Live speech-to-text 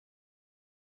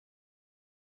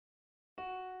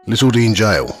Littledean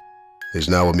Jail is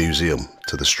now a museum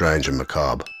to the strange and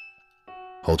macabre,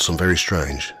 holds some very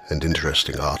strange and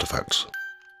interesting artefacts.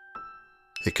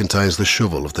 It contains the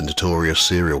shovel of the notorious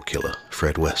serial killer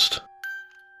Fred West,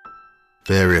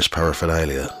 various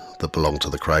paraphernalia that belong to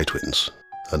the Cray twins,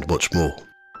 and much more.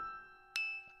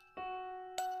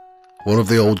 One of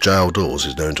the old jail doors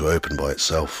is known to open by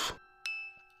itself.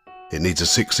 It needs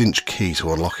a 6-inch key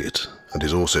to unlock it and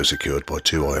is also secured by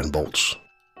 2 iron bolts.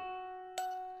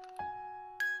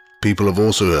 People have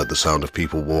also heard the sound of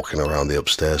people walking around the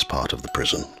upstairs part of the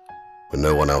prison when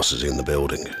no one else is in the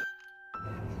building.